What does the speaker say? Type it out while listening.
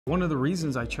One of the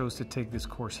reasons I chose to take this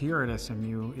course here at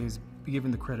SMU is given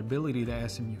the credibility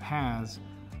that SMU has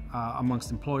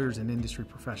amongst employers and industry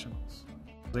professionals.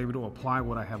 I was able to apply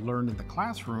what I have learned in the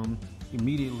classroom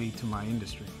immediately to my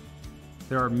industry.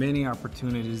 There are many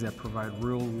opportunities that provide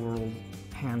real-world,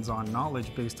 hands-on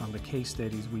knowledge based on the case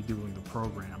studies we do in the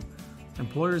program.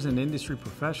 Employers and industry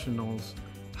professionals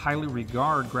highly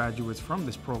regard graduates from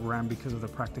this program because of the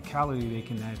practicality they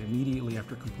can add immediately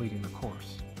after completing the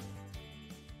course.